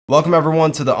Welcome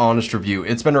everyone to the Honest Review.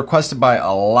 It's been requested by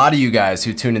a lot of you guys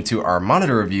who tune into our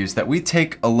monitor reviews that we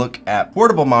take a look at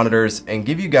portable monitors and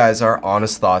give you guys our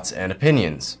honest thoughts and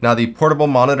opinions. Now, the portable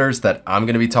monitors that I'm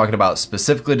going to be talking about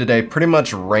specifically today pretty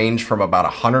much range from about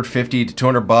 150 to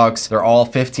 200 bucks. They're all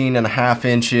 15.5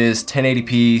 inches,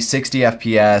 1080p, 60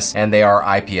 FPS, and they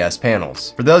are IPS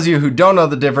panels. For those of you who don't know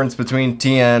the difference between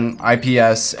TN,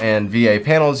 IPS, and VA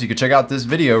panels, you can check out this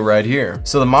video right here.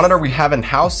 So the monitor we have in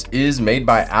house is made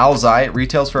by Auzai. It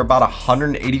retails for about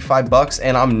 185 bucks,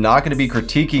 and I'm not going to be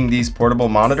critiquing these portable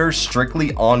monitors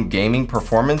strictly on gaming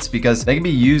performance because they can be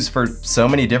used for so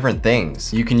many different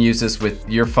things. You can use this with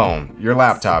your phone, your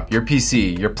laptop, your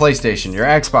PC, your PlayStation, your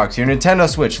Xbox, your Nintendo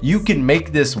Switch. You can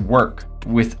make this work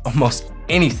with almost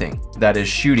anything that is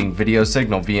shooting video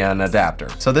signal via an adapter.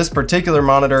 So this particular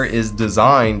monitor is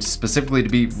designed specifically to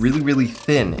be really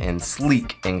thin and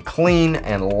sleek and clean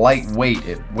and lightweight.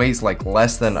 It weighs like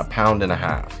less than 1.5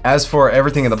 pounds. As for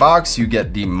everything in the box, you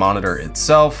get the monitor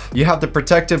itself. You have the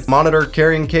protective monitor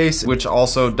carrying case, which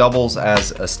also doubles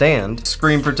as a stand,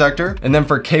 screen protector. And then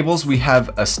for cables, we have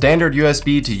a standard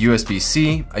USB to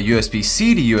USB-C, a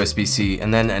USB-C to USB-C,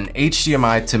 and then an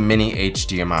HDMI to mini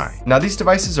HDMI. Now these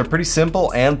devices are pretty simple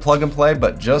and plug and play,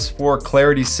 but just for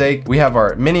clarity's sake, we have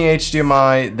our mini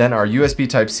HDMI, then our USB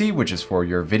Type-C, which is for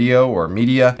your video or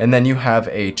media, and then you have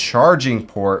a charging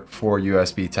port for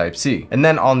USB Type-C. And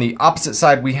then on the opposite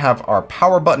side, we have our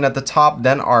power button at the top,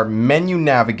 then our menu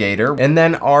navigator, and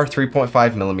then our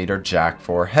 3.5mm jack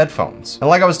for headphones. And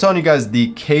like I was telling you guys,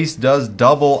 the case does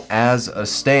double as a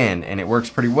stand, and it works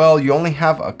pretty well. You only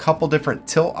have a couple different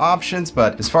tilt options,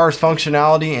 but as far as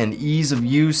functionality and ease of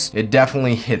use, it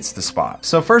definitely hits the spot.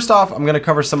 So first off, I'm going to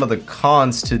cover some of the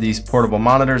cons to these portable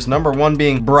monitors. Number one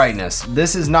being brightness.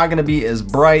 This is not going to be as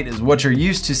bright as what you're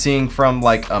used to seeing from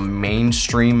like a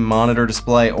mainstream monitor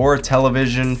display or a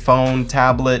television, phone,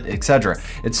 tablet, etc.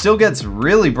 It still gets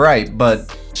really bright,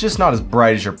 but it's just not as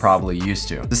bright as you're probably used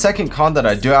to. The second con that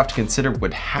I do have to consider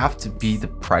would have to be the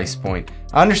price point.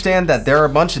 I understand that there are a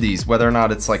bunch of these, whether or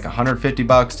not it's like 150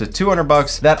 bucks to 200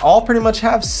 bucks, that all pretty much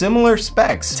have similar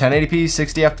specs. 1080p,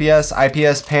 60 FPS,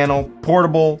 IPS panel,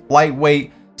 portable,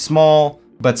 lightweight, small,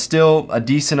 but still a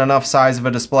decent enough size of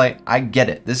a display. I get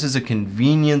it. This is a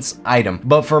convenience item.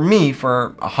 But for me,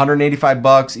 for 185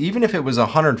 bucks, even if it was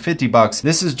 150 bucks,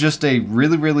 this is just a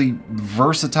really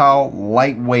versatile,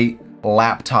 lightweight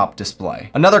laptop display.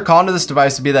 Another con to this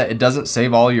device would be that it doesn't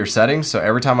save all your settings, so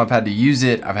every time I've had to use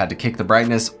it, I've had to kick the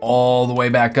brightness all the way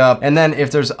back up, and then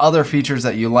if there's other features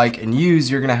that you like and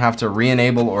use, you're gonna have to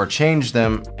re-enable or change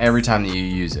them every time that you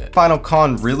use it. Final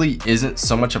con really isn't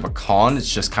so much of a con,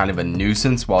 it's just kind of a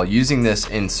nuisance while using this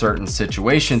in certain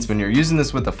situations. When you're using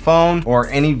this with a phone or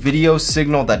any video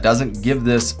signal that doesn't give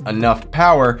this enough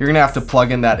power, you're gonna have to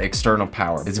plug in that external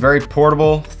power. It's very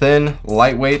portable, thin,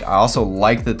 lightweight. I also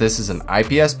like that this is an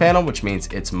IPS panel, which means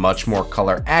it's much more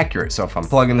color accurate. So if I'm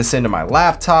plugging this into my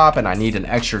laptop and I need an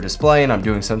extra display and I'm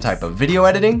doing some type of video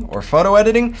editing or photo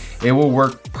editing, it will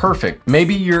work perfect.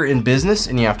 Maybe you're in business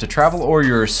and you have to travel, or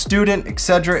you're a student,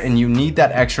 etc., and you need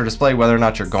that extra display, whether or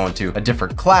not you're going to a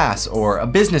different class or a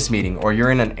business meeting, or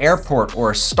you're in an airport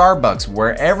or a Starbucks,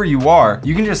 wherever you are,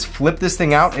 you can just flip this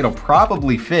thing out. It'll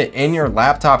probably fit in your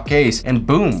laptop case, and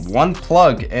boom, one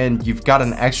plug and you've got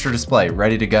an extra display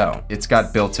ready to go. It's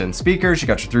got built-in speakers, you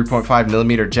got your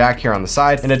 3.5mm jack here on the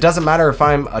side, and it doesn't matter if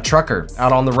I'm a trucker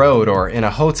out on the road or in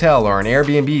a hotel or an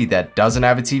Airbnb that doesn't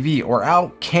have a TV, or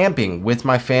out camping with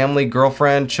my family,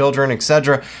 girlfriend, children,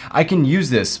 etc. I can use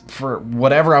this for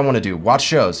whatever I want to do. Watch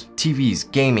shows,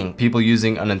 TVs, gaming. People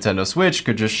using a Nintendo Switch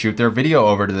could just shoot their video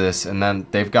over to this, and then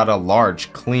they've got a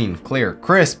large, clean, clear,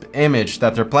 crisp image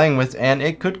that they're playing with, and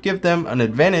it could give them an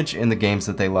advantage in the games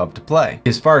that they love to play.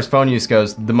 As far as phone use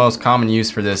goes, the most common use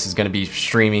for this is going to be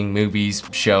streaming movies,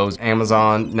 shows,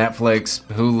 Amazon, Netflix,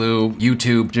 Hulu,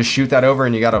 YouTube. Just shoot that over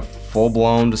and you got a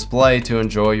full-blown display to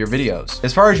enjoy your videos.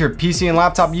 As far as your PC and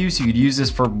laptop use, you could use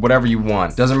this for whatever you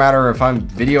want. Doesn't matter if I'm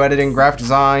video editing, graphic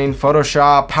design,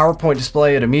 Photoshop, PowerPoint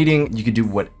display at a meeting, you could do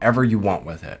whatever you want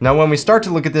with it. Now, when we start to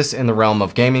look at this in the realm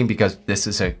of gaming, because this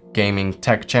is a gaming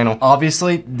tech channel,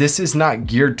 obviously this is not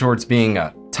geared towards being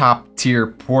a top tier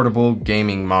portable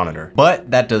gaming monitor.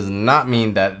 But that does not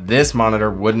mean that this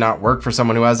monitor would not work for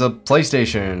someone who has a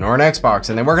PlayStation or an Xbox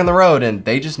and they work on the road and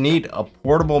they just need a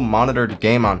portable monitor to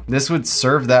game on. This would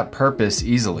serve that purpose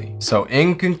easily. So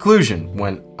in conclusion,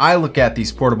 when I look at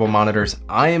these portable monitors,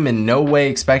 I am in no way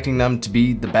expecting them to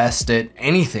be the best at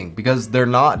anything because they're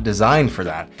not designed for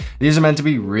that. These are meant to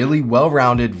be really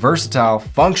well-rounded, versatile,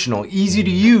 functional, easy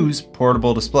to use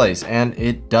portable displays, and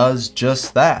it does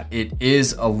just that. It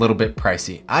is a little bit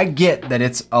pricey. I get that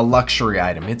it's a luxury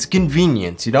item. It's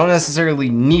convenience. You don't necessarily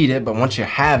need it, but once you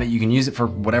have it, you can use it for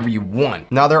whatever you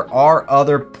want. Now, there are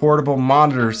other portable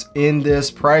monitors in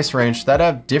this price range that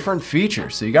have different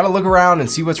features. So you got to look around and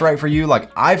see what's right for you.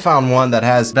 Like, I found one that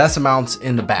has VESA mounts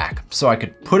in the back, so I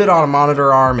could put it on a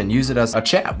monitor arm and use it as a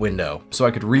chat window, so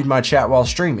I could read my chat while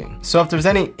streaming. So if there's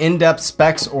any in-depth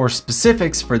specs or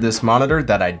specifics for this monitor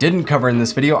that I didn't cover in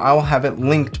this video, I will have it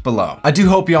linked below. I do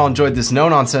hope you all enjoyed this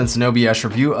no-nonsense, no BS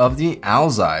review of the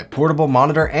Auzai portable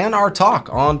monitor and our talk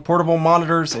on portable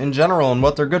monitors in general and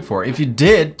what they're good for. If you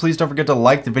did, please don't forget to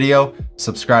like the video,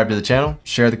 subscribe to the channel,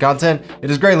 share the content. It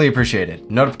is greatly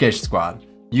appreciated. Notification squad,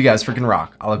 you guys freaking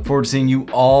rock. I look forward to seeing you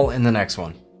all in the next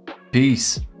one.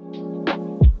 Peace.